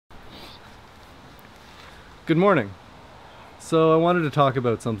Good morning. So I wanted to talk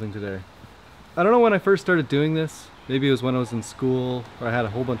about something today. I don't know when I first started doing this. Maybe it was when I was in school or I had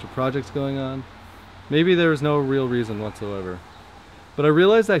a whole bunch of projects going on. Maybe there was no real reason whatsoever. But I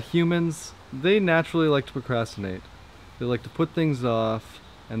realized that humans, they naturally like to procrastinate. They like to put things off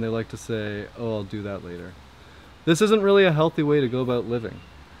and they like to say, oh, I'll do that later. This isn't really a healthy way to go about living.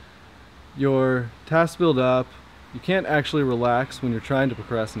 Your tasks build up. You can't actually relax when you're trying to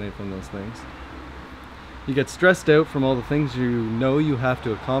procrastinate from those things. You get stressed out from all the things you know you have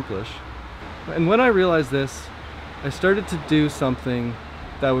to accomplish. And when I realized this, I started to do something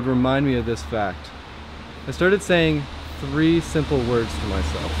that would remind me of this fact. I started saying 3 simple words to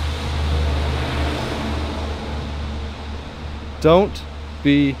myself. Don't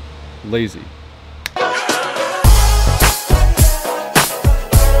be lazy.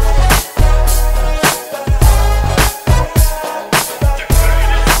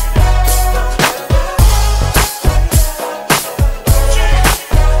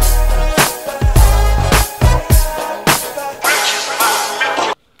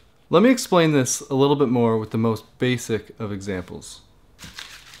 Let me explain this a little bit more with the most basic of examples.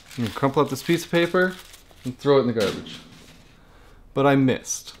 I'm gonna crumple up this piece of paper and throw it in the garbage. But I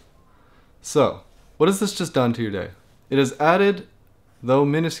missed. So, what has this just done to your day? It has added, though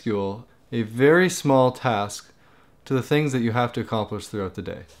minuscule, a very small task to the things that you have to accomplish throughout the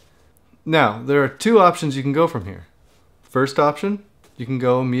day. Now, there are 2 options you can go from here. First option, you can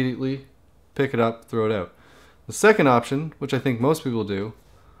go immediately, pick it up, throw it out. The second option, which I think most people do,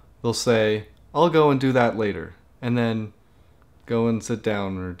 they'll say, I'll go and do that later, and then go and sit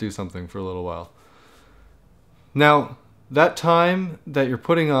down or do something for a little while. Now, that time that you're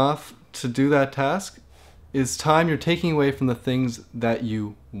putting off to do that task is time you're taking away from the things that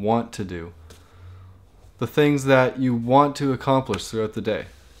you want to do, the things that you want to accomplish throughout the day.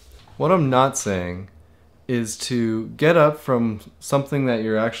 What I'm not saying is to get up from something that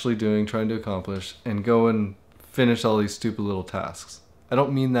you're actually doing, trying to accomplish, and go and finish all these stupid little tasks. I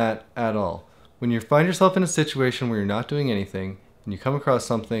don't mean that at all. When you find yourself in a situation where you're not doing anything and you come across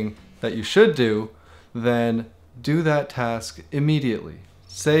something that you should do, then do that task immediately.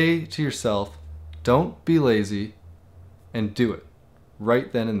 Say to yourself, don't be lazy, and do it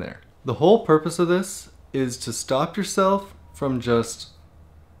right then and there. The whole purpose of this is to stop yourself from just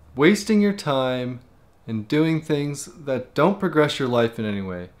wasting your time and doing things that don't progress your life in any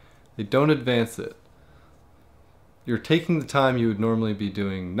way. They don't advance it. You're taking the time you would normally be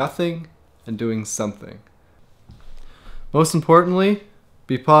doing nothing and doing something. Most importantly,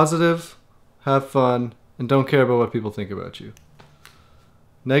 be positive, have fun, and don't care about what people think about you.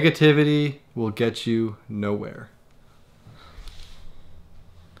 Negativity will get you nowhere.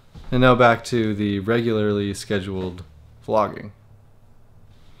 And now back to the regularly scheduled vlogging.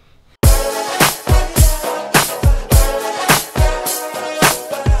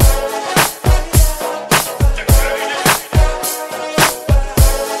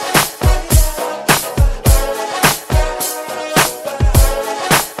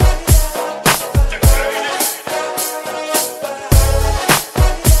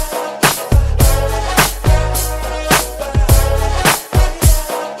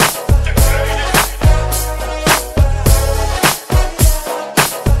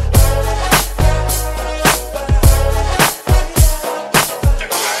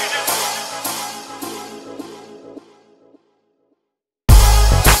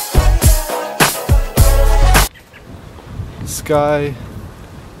 Sky,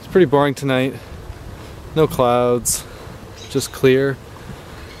 it's pretty boring tonight. No clouds, just clear.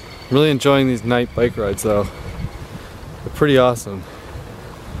 I'm really enjoying these night bike rides though. They're pretty awesome.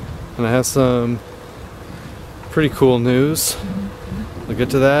 And I have some pretty cool news. I'll get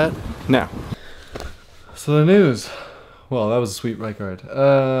to that now. So the news, well, that was a sweet bike ride.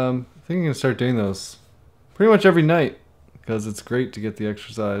 I think I'm gonna start doing those pretty much every night because it's great to get the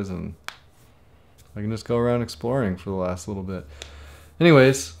exercise and I can just go around exploring for the last little bit.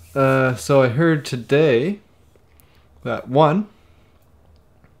 Anyways, so I heard today that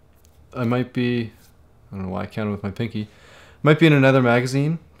I might be, I don't know why I counted with my pinky, might be in another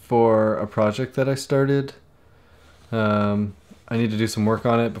magazine for a project that I started. I need to do some work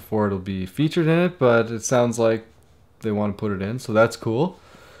on it before it'll be featured in it, but it sounds like they want to put it in, so that's cool.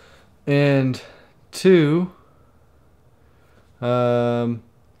 And 2,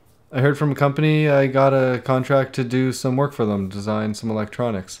 I heard from a company I got a contract to do some work for them, design some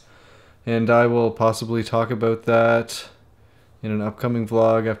electronics. And I will possibly talk about that in an upcoming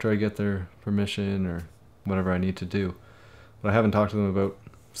vlog after I get their permission or whatever I need to do. But I haven't talked to them about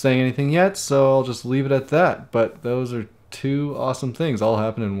saying anything yet, so I'll just leave it at that. But those are 2 awesome things all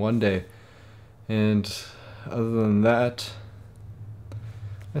happen in one day. And other than that,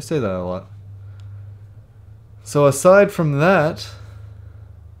 I say that a lot. So aside from that,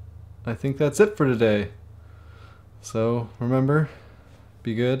 I think that's it for today. So remember,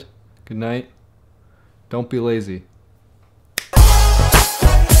 be good, good night, don't be lazy.